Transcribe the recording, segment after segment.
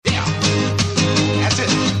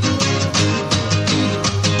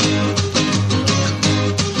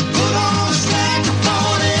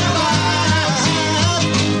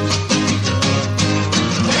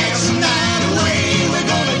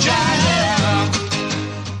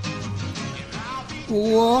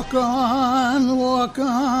walk on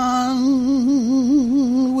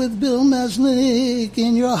with Bill Mesnick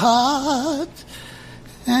in your heart,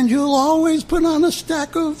 and you'll always put on a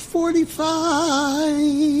stack of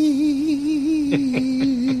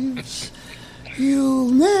 45s.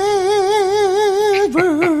 You'll never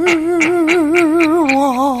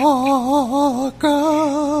walk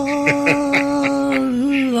alone.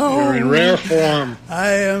 You're in rare form.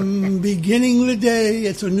 I am beginning the day.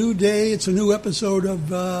 It's a new day. It's a new episode of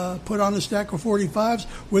Put on a Stack of 45s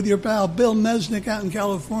with your pal Bill Mesnick out in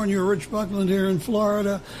California, Rich Buckland here in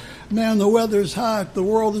Florida. Man, the weather's hot. The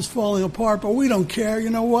world is falling apart, but we don't care. You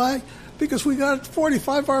know why? Because we got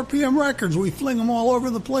 45 RPM records. We fling them all over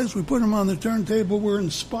the place. We put them on the turntable. We're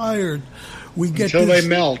inspired. We get until they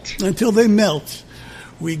melt. Until they melt.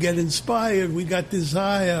 We get inspired. We got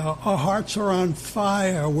desire. Our hearts are on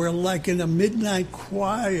fire. We're like in a midnight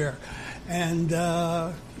choir. And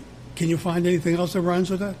can you find anything else that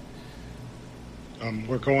rhymes with that?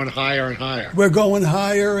 We're going higher and higher. We're going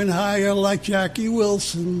higher and higher like Jackie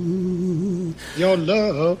Wilson. Your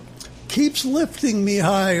love keeps lifting me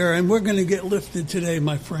higher, and we're going to get lifted today,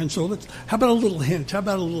 my friend. So how about a little hint?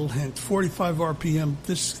 45 RPM.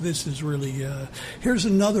 This is really. Here's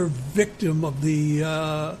another victim of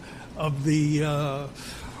the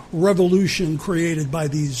revolution created by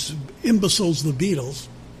these imbeciles, the Beatles.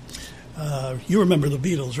 You remember the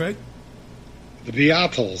Beatles, right? The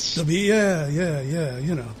Beatles. Yeah.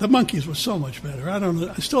 You know, the Monkees were so much better. I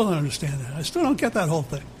still don't understand that. I still don't get that whole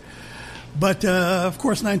thing. But, of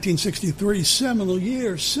course, 1963, seminal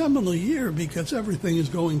year, because everything is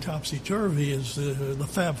going topsy-turvy as the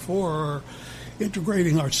Fab Four are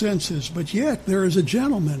integrating our senses. But yet there is a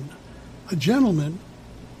gentleman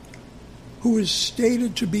who is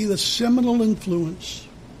stated to be the seminal influence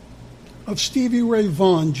of Stevie Ray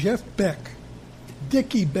Vaughan, Jeff Beck,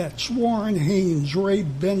 Dickie Betts, Warren Haynes, Ray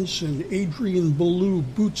Benson, Adrian Belew,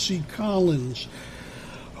 Bootsy Collins.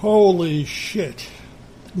 Holy shit.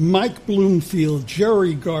 Mike Bloomfield,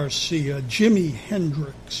 Jerry Garcia, Jimi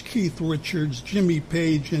Hendrix, Keith Richards, Jimmy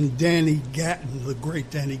Page, and Danny Gatton, the great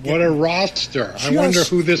Danny Gatton. What a roster. I wonder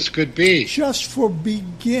who this could be. Just for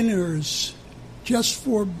beginners, that's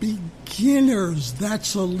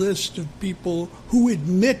a list of people who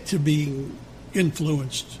admit to being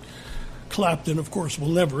influenced. Clapton, of course, will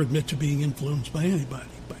never admit to being influenced by anybody.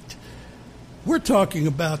 But we're talking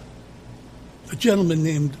about a gentleman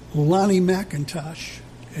named Lonnie McIntosh,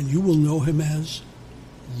 and you will know him as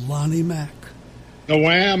Lonnie Mac. The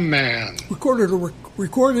Wham Man. Recorded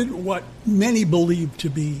what many believe to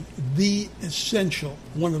be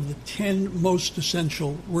one of the 10 most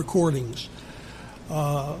essential recordings.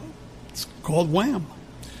 It's called Wham.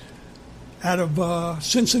 Out of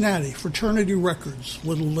Cincinnati, Fraternity Records,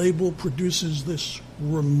 little label, produces this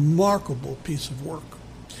remarkable piece of work.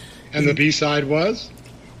 And the B-side was?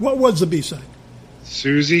 What was the B-side?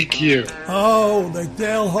 Susie Q. Oh, the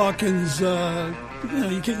Dale Hawkins.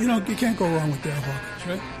 You can't go wrong with Dale Hawkins,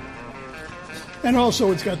 right? And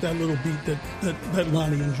also, it's got that little beat that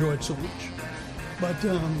Lonnie enjoyed so much. But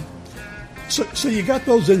so you got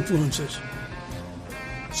those influences.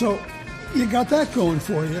 So you got that going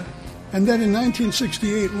for you. And then in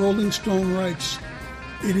 1968, Rolling Stone writes,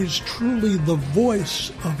 "It is truly the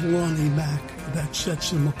voice of Lonnie Mac that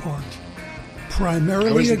sets him apart.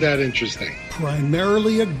 Primarily, how is that interesting?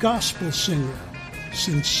 Primarily a gospel singer,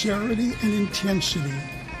 sincerity and intensity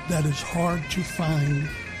that is hard to find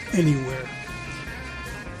anywhere."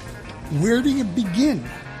 Where do you begin?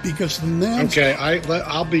 Because the man. Okay,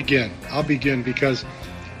 I'll begin. I'll begin because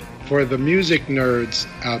for the music nerds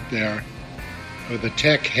out there, or the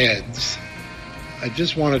tech heads, I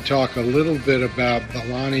just want to talk a little bit about the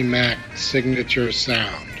Lonnie Mac signature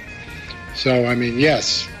sound. So, I mean,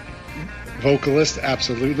 yes, vocalist,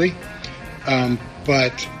 absolutely.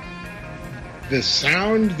 But the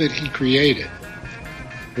sound that he created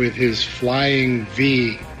with his Flying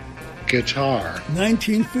V guitar.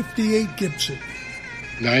 1958 Gibson.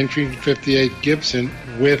 1958 Gibson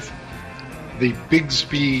with the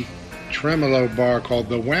Bigsby tremolo bar called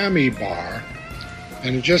the Whammy bar.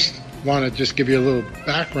 And I just want to give you a little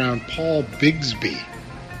background. Paul Bigsby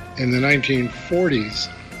in the 1940s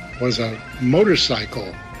was a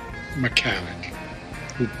motorcycle mechanic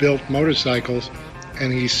who built motorcycles,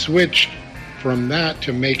 and he switched from that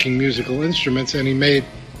to making musical instruments, and he made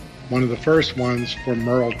one of the first ones for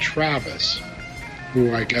Merle Travis,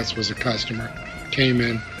 who I guess was a customer, came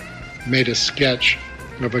in, made a sketch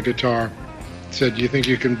of a guitar, said, "Do you think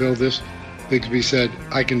you can build this?" Bigsby said,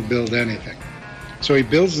 "I can build anything." So he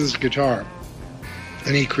builds this guitar,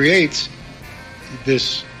 and he creates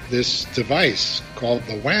this device called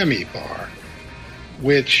the Whammy bar,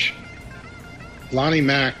 which Lonnie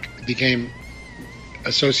Mack became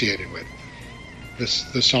associated with.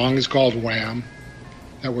 The song is called Wham,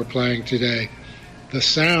 that we're playing today. The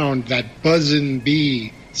sound, that buzzin'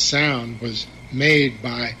 bee sound, was made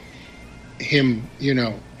by him,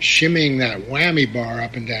 shimming that whammy bar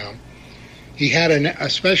up and down. He had a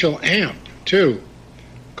special amp, too,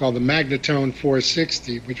 called the Magnatone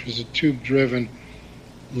 460, which was a tube-driven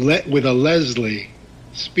with a Leslie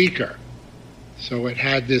speaker. So it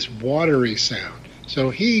had this watery sound.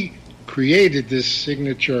 So he created this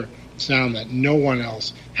signature sound that no one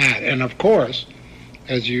else had. And of course,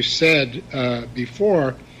 as you said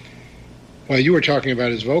before, well, you were talking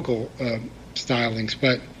about his vocal stylings,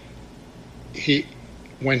 but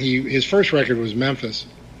his first record was Memphis,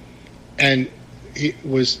 and he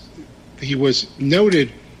was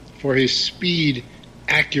noted for his speed,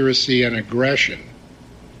 accuracy, and aggression.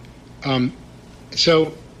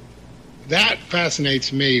 So that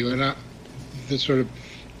fascinates me. And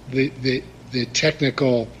the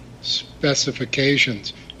technical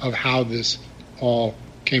specifications of how this all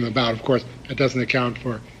came about. Of course, that doesn't account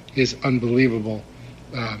for his unbelievable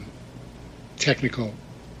technical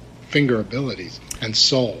finger abilities and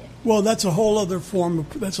soul. Well, that's a whole other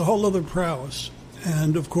prowess.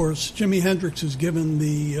 And of course, Jimi Hendrix is given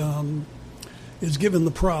the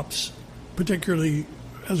props, particularly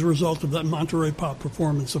as a result of that Monterey Pop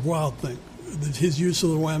performance of Wild Thing. His use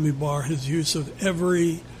of the whammy bar, his use of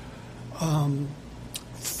every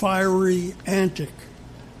fiery antic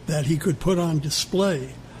that he could put on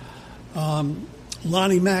display.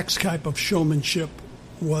 Lonnie Mack's type of showmanship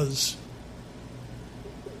was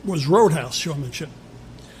roadhouse showmanship.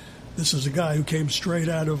 This is a guy who came straight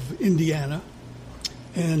out of Indiana,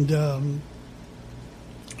 and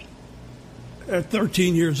at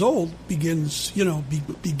 13 years old begins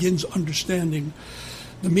understanding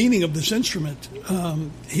the meaning of this instrument.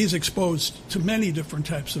 He's exposed to many different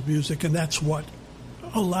types of music, and that's what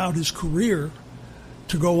allowed his career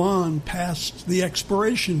to go on past the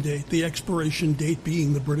expiration date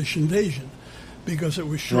being the British invasion, because it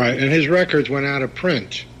was shown. Right, and his records went out of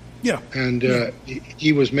print. Yeah. And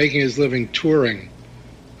he was making his living touring,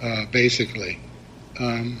 basically,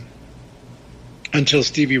 until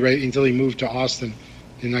he moved to Austin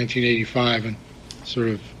in 1985 and sort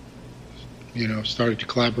of, started to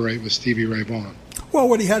collaborate with Stevie Ray Vaughan. Well,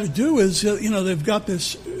 what he had to do is, they've got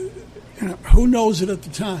this, who knows it at the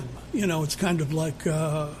time? It's kind of like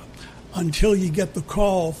until you get the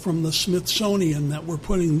call from the Smithsonian that we're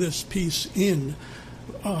putting this piece in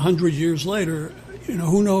 100 years later,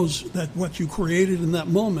 who knows that what you created in that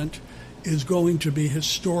moment is going to be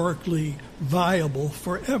historically viable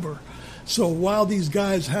forever. So while these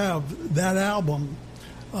guys have that album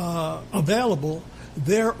available,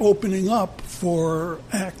 they're opening up for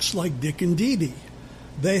acts like Dick and Dee Dee.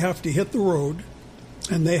 They have to hit the road,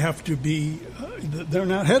 and they have to be, they're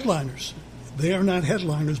not headliners. They are not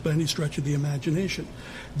headliners by any stretch of the imagination.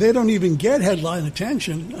 They don't even get headline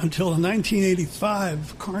attention until a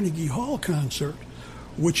 1985 Carnegie Hall concert,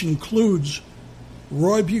 which includes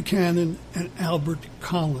Roy Buchanan and Albert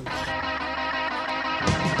Collins.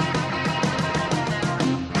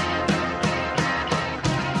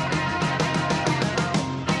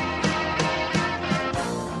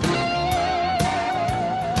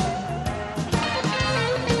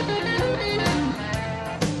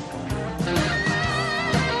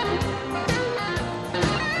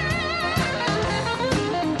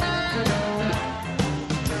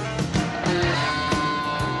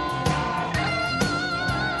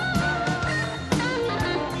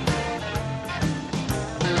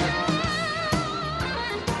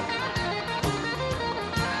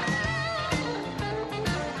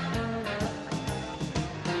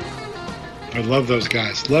 I love those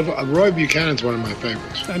guys. Roy Buchanan's one of my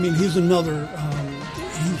favorites. I mean, he's another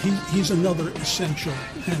he's another essential,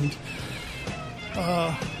 and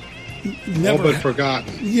never all but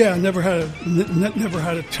forgotten. Yeah, never had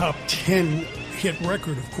a top 10 hit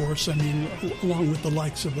record, of course. I mean, along with the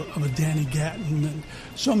likes of a Danny Gatton and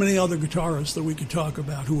so many other guitarists that we could talk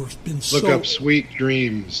about who have been Look up Sweet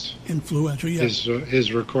Dreams. Influential. Yeah,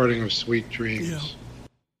 his recording of Sweet Dreams. Yeah.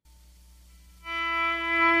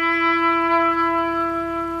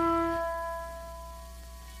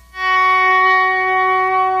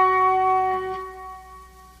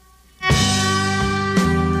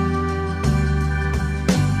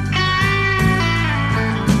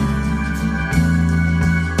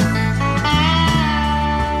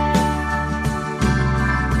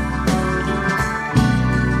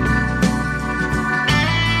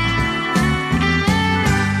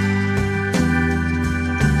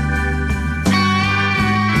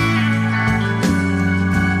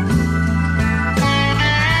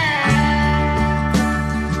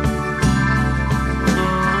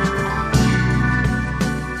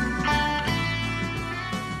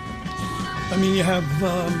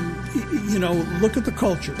 look at the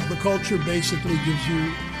culture. The culture basically gives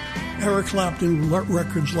you Eric Clapton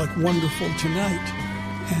records like Wonderful Tonight,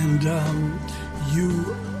 and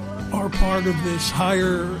you are part of this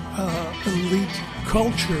higher elite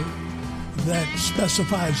culture that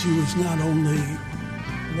specifies you as not only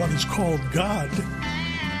what is called God.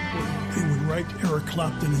 They would write Eric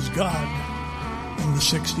Clapton as God in the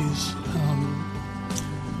 60s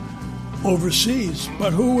overseas,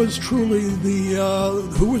 but who was truly the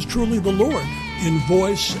Lord in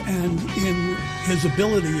voice and in his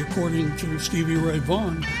ability, according to Stevie Ray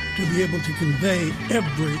Vaughan, to be able to convey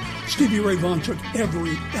Stevie Ray Vaughan took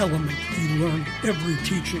every element, he learned every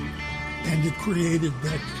teaching, and it created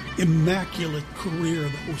that immaculate career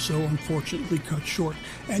that was so unfortunately cut short.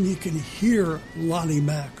 And you can hear Lonnie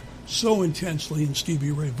Mack so intensely in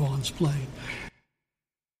Stevie Ray Vaughan's playing.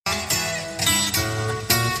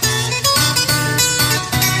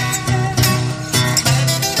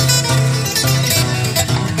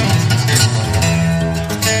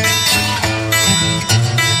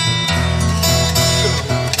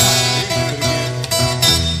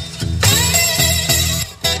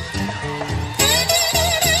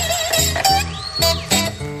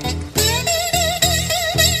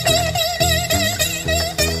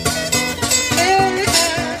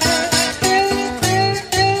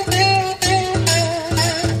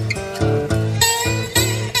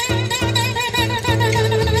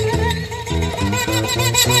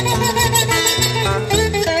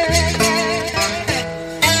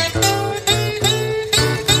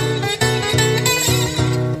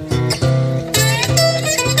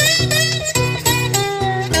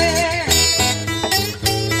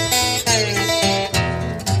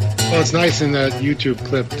 It's nice in that YouTube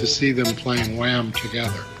clip to see them playing Wham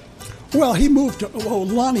together. Well,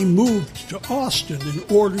 Lonnie moved to Austin in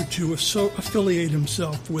order to affiliate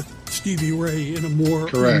himself with Stevie Ray in a more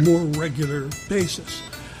regular basis.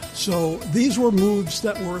 So these were moves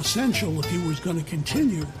that were essential if he was going to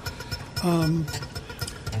continue.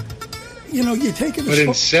 You take it. But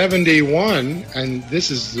in '71, and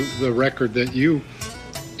this is the record that you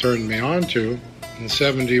turned me on to. In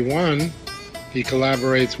 '71. He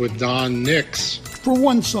collaborates with Don Nix. For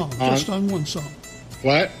one song, just on one song.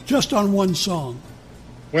 What? Just on one song.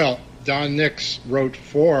 Well, Don Nix wrote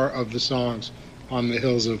 4 of the songs on the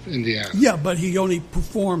Hills of Indiana. Yeah, but he only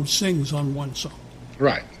sings on one song.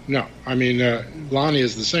 Right. No, I mean, Lonnie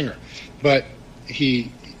is the singer. But the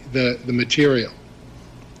material.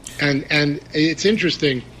 And it's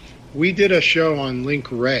interesting, we did a show on Link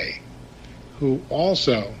Wray, who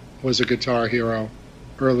also was a guitar hero,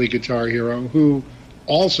 early guitar hero, who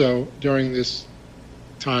also during this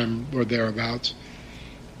time or thereabouts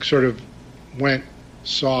sort of went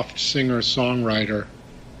soft singer-songwriter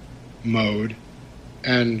mode,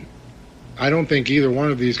 and I don't think either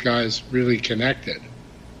one of these guys really connected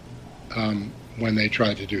when they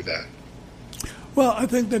tried to do that. Well, I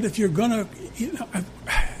think that if you're gonna,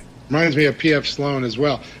 reminds me of P.F. Sloan as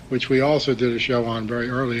well, which we also did a show on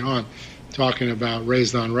very early on, talking about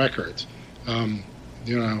Raised on Records.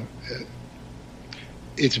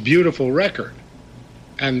 It's a beautiful record,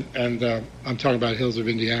 and I'm talking about Hills of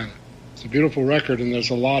Indiana. It's a beautiful record, and there's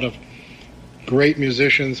a lot of great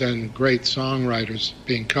musicians and great songwriters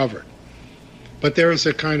being covered. But there is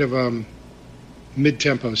a kind of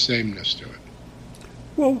mid-tempo sameness to it.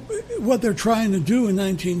 Well, what they're trying to do in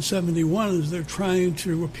 1971 is they're trying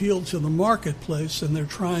to appeal to the marketplace, and they're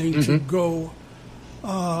trying to go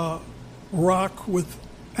rock with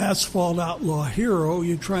Asphalt Outlaw Hero.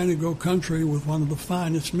 You're trying to go country with one of the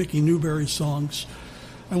finest Mickey Newbury songs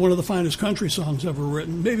and one of the finest country songs ever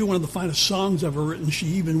written, maybe one of the finest songs ever written. She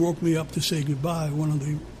Even Woke Me Up to Say Goodbye, one of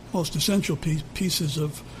the most essential pieces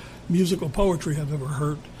of musical poetry I've ever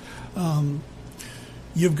heard.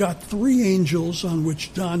 You've got 3 Angels, on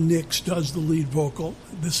which Don Nix does the lead vocal,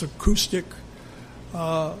 this acoustic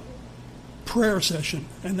prayer session,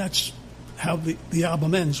 and that's how the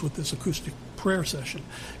album ends, with this acoustic prayer session.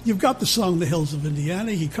 You've got the song The Hills of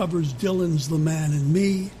Indiana. He covers Dylan's The Man in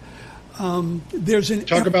Me.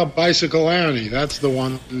 Talk about Bicycle Annie. That's the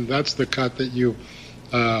one. That's the cut that you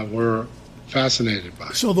were fascinated by.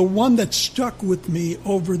 So the one that stuck with me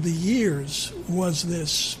over the years was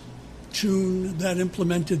this tune that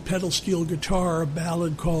implemented pedal steel guitar, a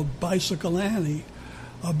ballad called Bicycle Annie,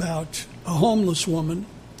 about a homeless woman.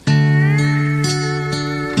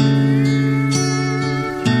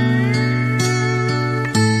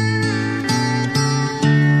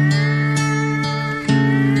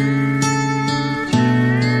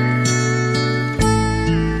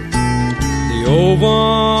 old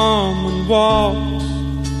woman walks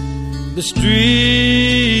the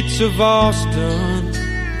streets of Austin,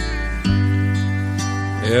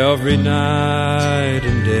 every night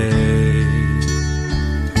and day,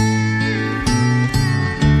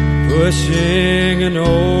 pushing an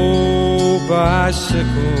old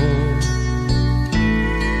bicycle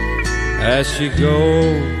as she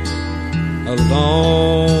goes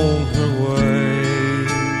along her way.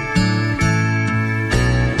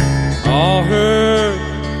 All her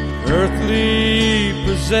earthly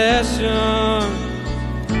possessions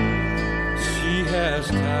she has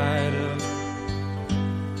tied up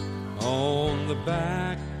on the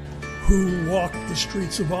back. Who walked the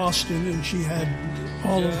streets of Austin, and she had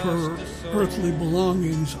all of her earthly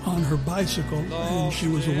belongings on her bicycle, and she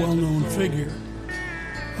was a well-known figure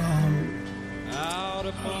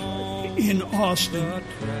in Austin,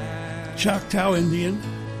 Choctaw Indian.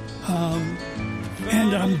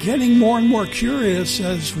 And I'm getting more and more curious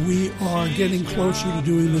as we are getting closer to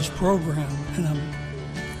doing this program, and I'm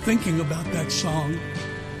thinking about that song,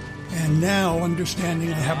 and now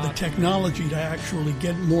understanding I have the technology to actually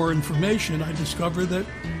get more information. I discovered that,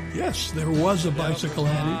 yes, there was a Bicycle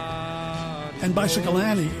Annie, and Bicycle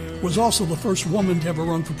Annie was also the first woman to ever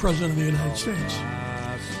run for president of the United States.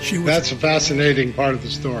 That's a fascinating part of the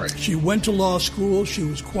story. She went to law school. She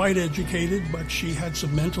was quite educated, but she had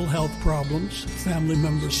some mental health problems, family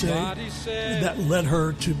members say, that led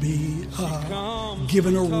her to be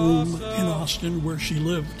given a room in Austin where she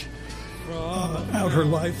lived out her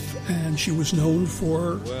life, and she was known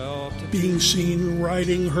for being seen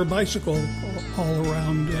riding her bicycle all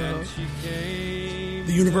around the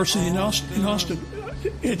university in Austin.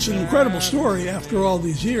 It's an incredible story after all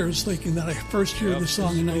these years, thinking that I first heard the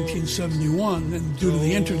song in 1971, and due to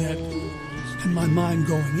the internet and my mind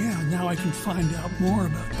going, yeah, now I can find out more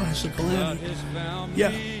about Bicycle Annie.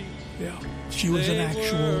 Yeah. She was an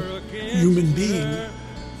actual human being.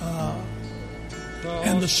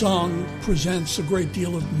 And the song presents a great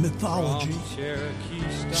deal of mythology,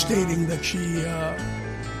 stating that she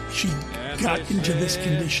got into this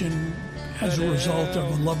condition as a result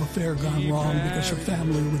of a love affair gone wrong because her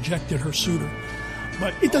family rejected her suitor.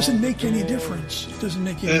 But it doesn't make any difference. It doesn't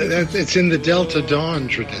make any difference. It's in the Delta Dawn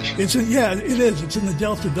tradition. It is. It's in the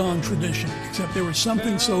Delta Dawn tradition, except there was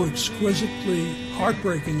something so exquisitely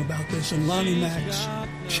heartbreaking about this, and Lonnie Mack's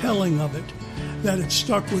telling of it, that it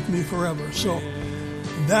stuck with me forever. So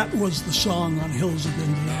that was the song on Hills of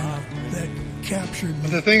Indiana that captured me.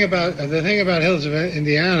 The thing about Hills of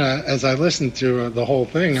Indiana, as I listened to the whole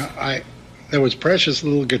thing, there was precious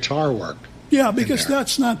little guitar work. Yeah, because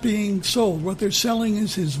that's not being sold. What they're selling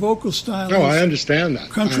is his vocal style. No, I understand that.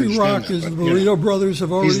 Country rock, as the Burrito Brothers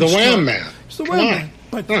have already. He's the Wham Man. He's the Wham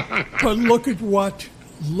Man. But look at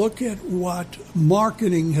what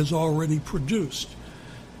marketing has already produced.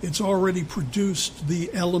 It's already produced the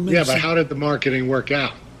elements. Yeah, but how did the marketing work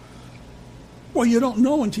out? Well, you don't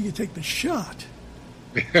know until you take the shot.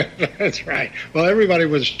 That's right. Well, everybody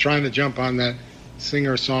was trying to jump on that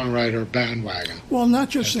singer-songwriter bandwagon. Well, not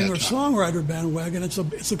just singer-songwriter bandwagon.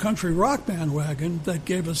 It's a country rock bandwagon that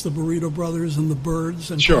gave us the Burrito Brothers and the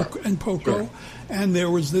Byrds and Poco. Sure. And there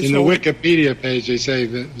was this. In the Wikipedia page, they say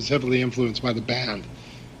that it was heavily influenced by the band,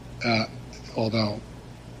 although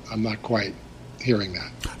I'm not quite hearing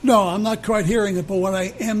that. No, I'm not quite hearing it, but what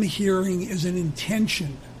I am hearing is an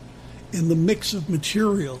intention in the mix of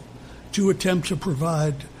material to attempt to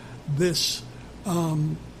provide this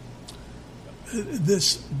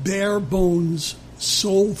this bare bones,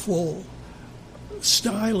 soulful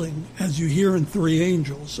styling as you hear in Three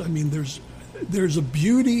Angels. I mean, there's a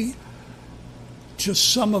beauty to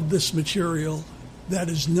some of this material that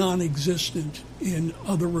is non-existent in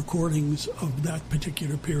other recordings of that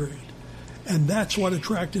particular period. And that's what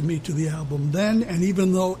attracted me to the album then. And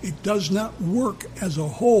even though it does not work as a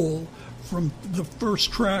whole from the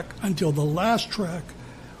first track until the last track,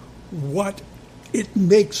 what it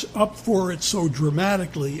makes up for it so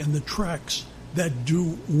dramatically in the tracks that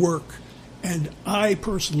do work. And I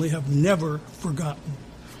personally have never forgotten.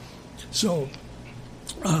 So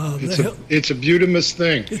it's a beautimous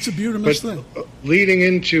thing. It's a beautimous thing. Leading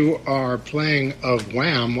into our playing of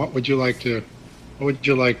Wham, what would you like to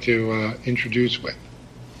introduce with?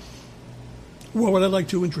 What would I like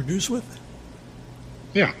to introduce with?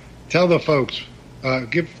 Yeah, tell the folks.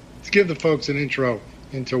 Give the folks an intro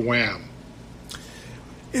into Wham.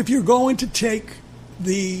 If you're going to take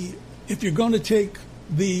the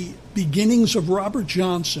beginnings of Robert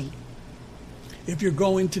Johnson, if you're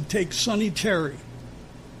going to take Sonny Terry,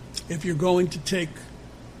 if you're going to take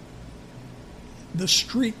the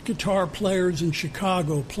street guitar players in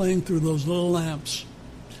Chicago playing through those little amps,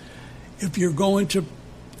 if you're going to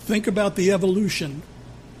think about the evolution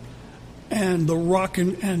and the rock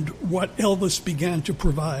and what Elvis began to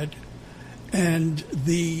provide, And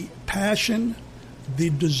the passion, the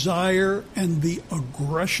desire, and the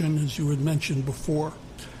aggression, as you had mentioned before,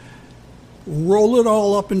 roll it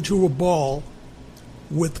all up into a ball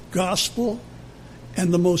with gospel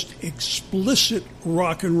and the most explicit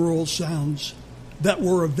rock and roll sounds that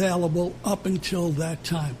were available up until that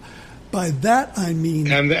time. By that I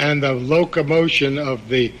mean... And the locomotion of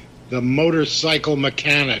the motorcycle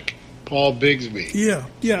mechanic, Paul Bigsby.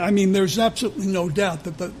 Yeah. I mean, there's absolutely no doubt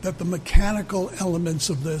that the mechanical elements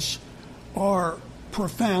of this are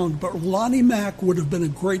profound, but Lonnie Mack would have been a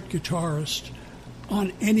great guitarist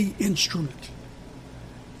on any instrument.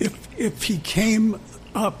 If he came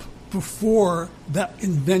up before that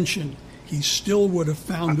invention, he still would have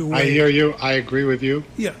found a way. I hear you. I agree with you.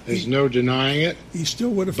 Yeah. There's no denying it. He still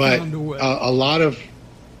would have found a way. A lot of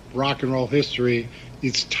rock and roll history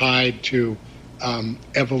is tied to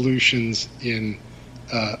evolutions in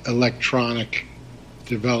electronic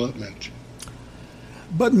development.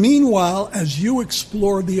 But meanwhile, as you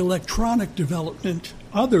explore the electronic development,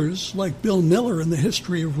 others, like Bill Miller in The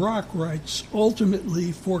History of Rock, writes,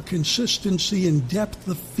 ultimately, for consistency and depth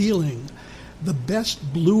of feeling, the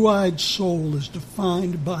best blue-eyed soul is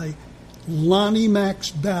defined by Lonnie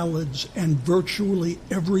Mack's ballads and virtually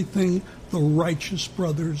everything the Righteous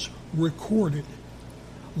Brothers recorded.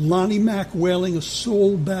 Lonnie Mack wailing a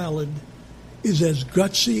soul ballad is as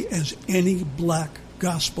gutsy as any black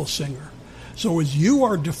gospel singer. So as you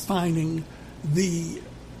are defining the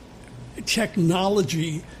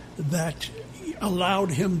technology that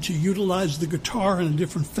allowed him to utilize the guitar in a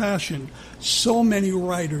different fashion, so many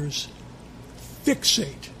writers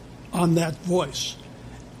fixate on that voice.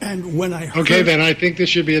 And when I heard... Okay, then I think this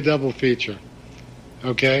should be a double feature.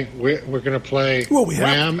 Okay? We're going to play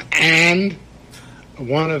Wham and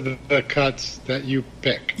one of the cuts that you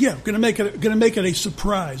pick. Yeah, going to make it a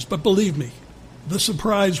surprise, but believe me, the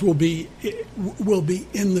surprise will be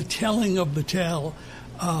in the telling of the tale,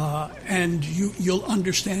 and you'll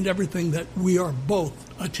understand everything that we are both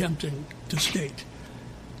attempting to state.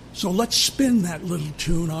 So let's spin that little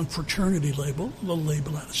tune on Fraternity label, a little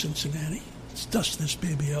label out of Cincinnati. Let's dust this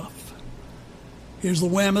baby off. Here's the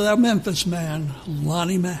Wham of that Memphis man,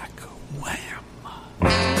 Lonnie Mack. Wham.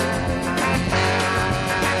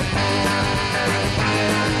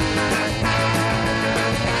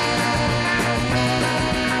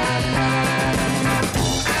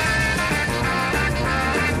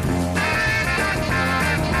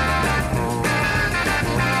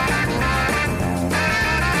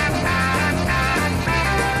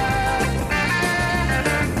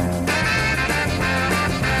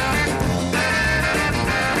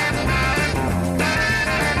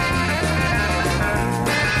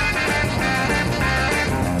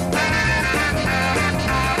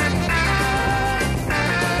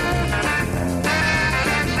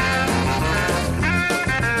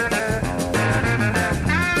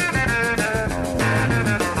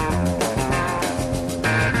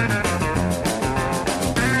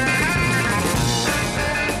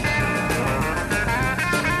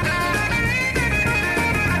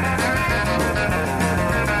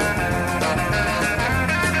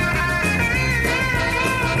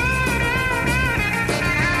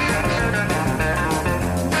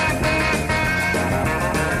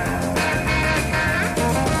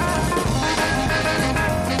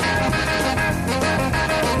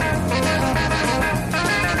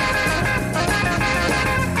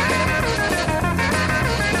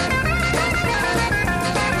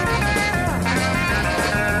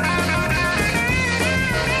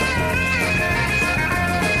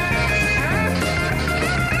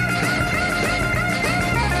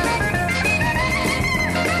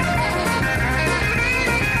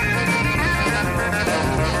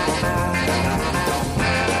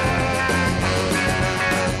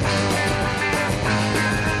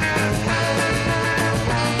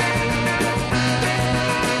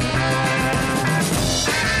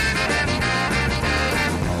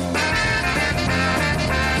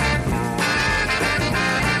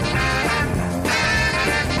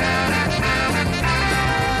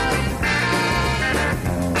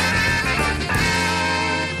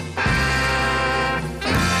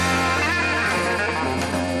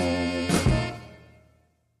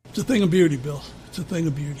 It's a thing of beauty, Bill. It's a thing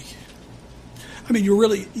of beauty. I mean, you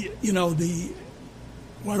really,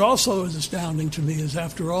 what also is astounding to me is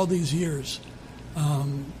after all these years,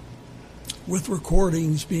 with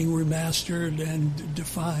recordings being remastered and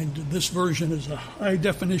defined, this version is a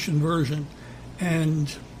high-definition version,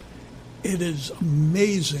 and it is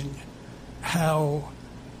amazing how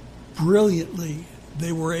brilliantly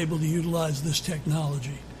they were able to utilize this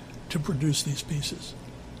technology to produce these pieces.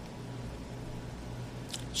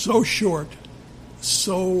 So short,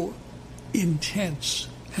 so intense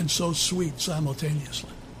and so sweet simultaneously.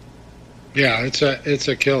 Yeah, it's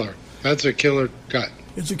a killer. That's a killer cut.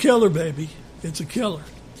 It's a killer, baby. It's a killer.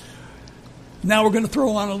 Now we're going to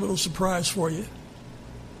throw on a little surprise for you.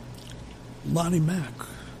 Lonnie Mack,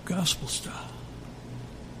 gospel style.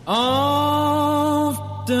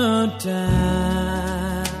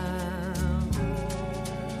 Oftentimes,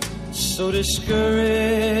 so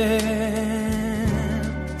discouraged,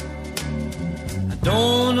 I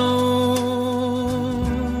don't know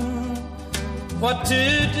what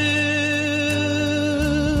to do.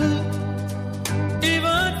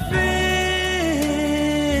 Even friends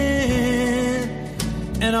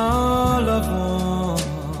and all of one,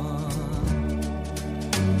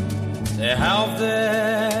 they have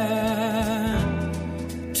their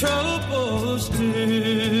troubles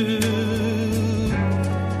too,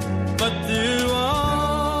 but through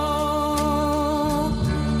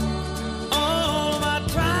all my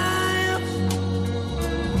triumphs,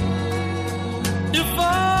 you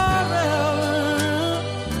forever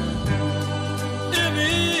to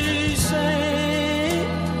be saved.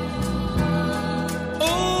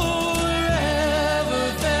 Oh, wherever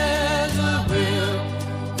there's a will,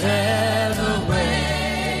 there's a way.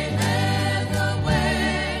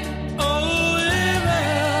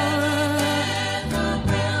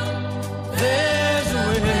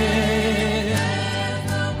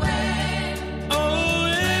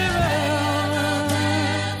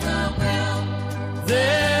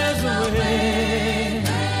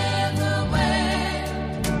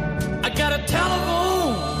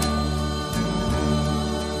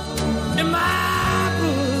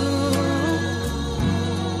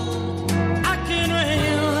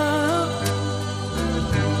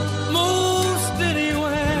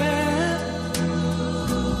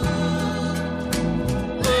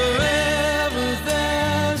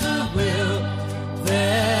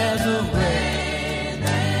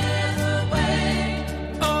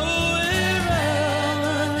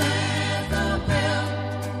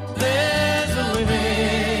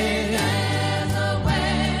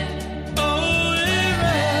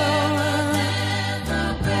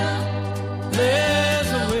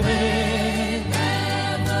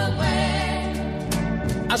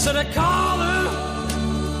 I said I call her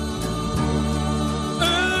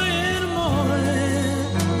early in the morning.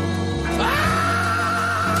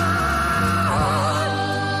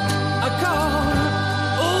 I call her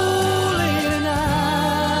old late at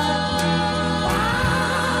night.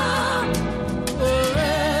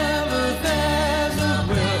 Wherever there's a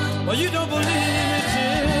will. Well, you don't believe me,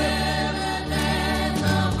 Jim.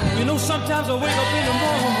 You know, sometimes I wake up in the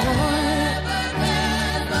morning.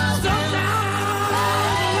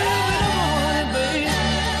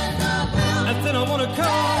 I want to call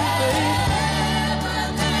you, babe.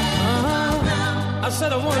 I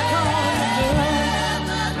said I want to call you, babe.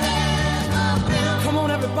 Come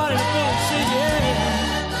on, everybody, let's go and say yeah.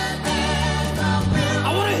 I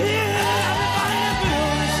want to hear everybody in the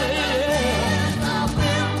building say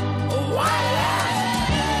yeah. Oh, why yeah?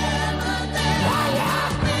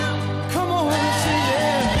 Come on and say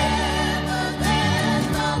yeah.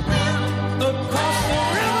 Across the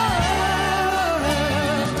river.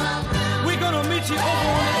 You over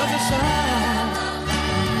on the other side.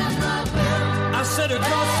 I said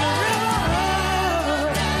across the river,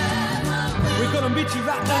 we're gonna meet you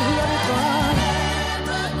right down here, everybody.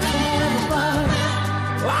 Come on, everybody.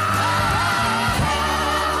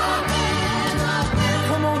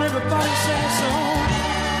 Come on, everybody, sing a song.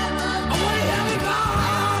 I want to hear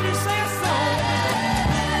everybody sing a song.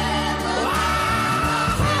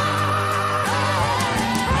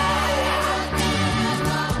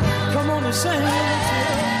 Come on and sing.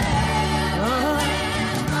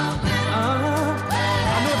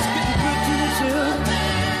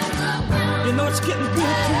 You know it's getting good to you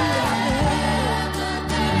out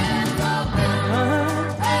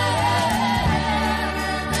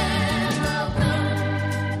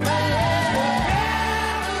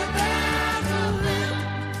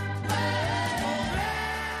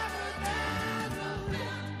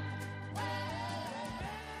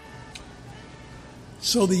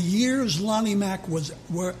So the years Lonnie Mack was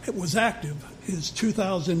active is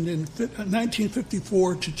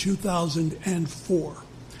 1954 to 2004.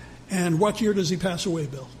 And what year does he pass away,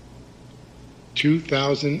 Bill?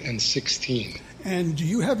 2016. And do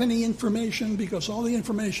you have any information? Because all the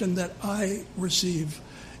information that I receive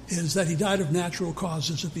is that he died of natural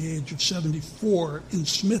causes at the age of 74 in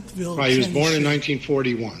Smithville, Right, he was born in Tennessee.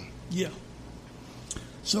 1941. Yeah.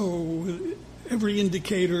 So every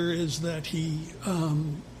indicator is that he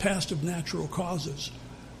passed of natural causes.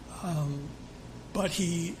 But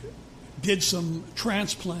he did some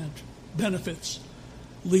transplant benefits,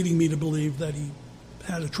 leading me to believe that he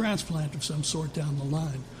had a transplant of some sort down the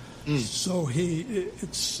line. So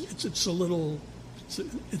it's a little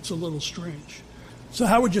strange. So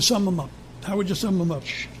how would you sum him up?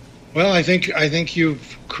 Well, I think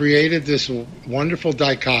you've created this wonderful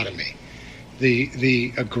dichotomy: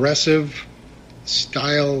 the aggressive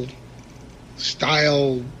style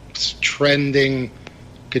trending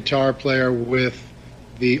guitar player with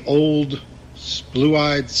the old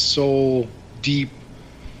blue-eyed soul deep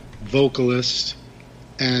vocalist,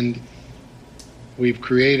 and we've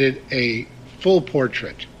created a full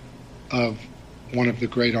portrait of one of the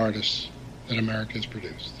great artists that America has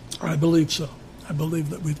produced. I believe so. I believe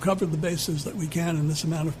that we've covered the bases that we can in this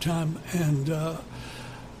amount of time and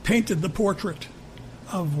painted the portrait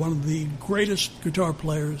of one of the greatest guitar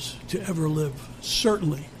players to ever live,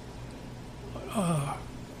 certainly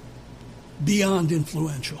beyond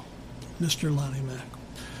influential, Mr. Lonnie Mack.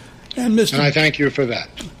 And I thank you for that.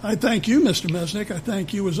 I thank you, Mr. Mesnick. I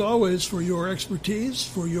thank you, as always, for your expertise,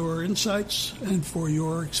 for your insights, and for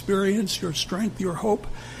your experience, your strength, your hope,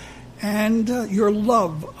 and your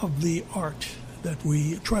love of the art that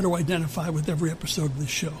we try to identify with every episode of this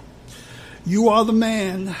show. You are the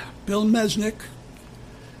man, Bill Mesnick,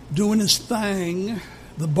 doing his thing,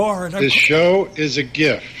 the bard. This show is a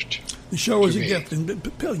gift. The show is a gift,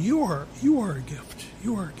 and Bill, you are a gift.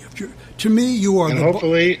 You are a gift. To me, you are. And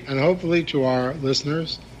hopefully, to our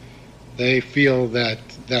listeners, they feel that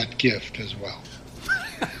gift as well.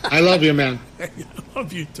 I love you, man. I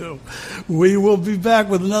love you too. We will be back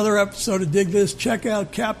with another episode of Dig This. Check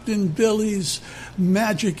out Captain Billy's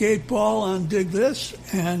Magic 8 Ball on Dig This,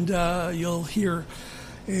 and you'll hear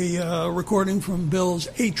a recording from Bill's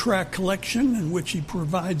 8-track collection in which he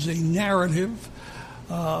provides a narrative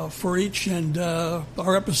for each, and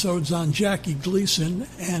our episodes on Jackie Gleason.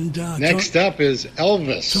 And next up is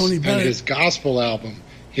Elvis, Tony Bennett, and his gospel album,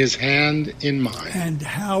 His Hand in Mine. And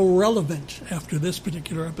how relevant after this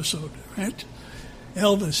particular episode, right?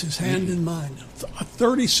 Elvis, His Hand in Mine. A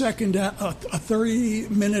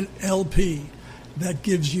 30-minute LP that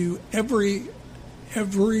gives you every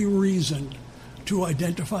reason to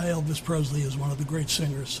identify Elvis Presley as one of the great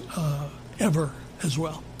singers ever as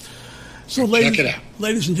well. So, check it out.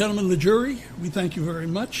 Ladies and gentlemen of the jury, we thank you very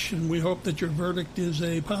much, and we hope that your verdict is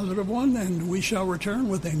a positive one, and we shall return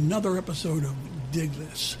with another episode of Dig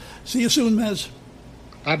This. See you soon, Mez.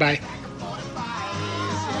 Bye-bye.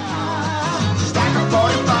 Stack of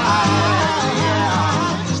 45.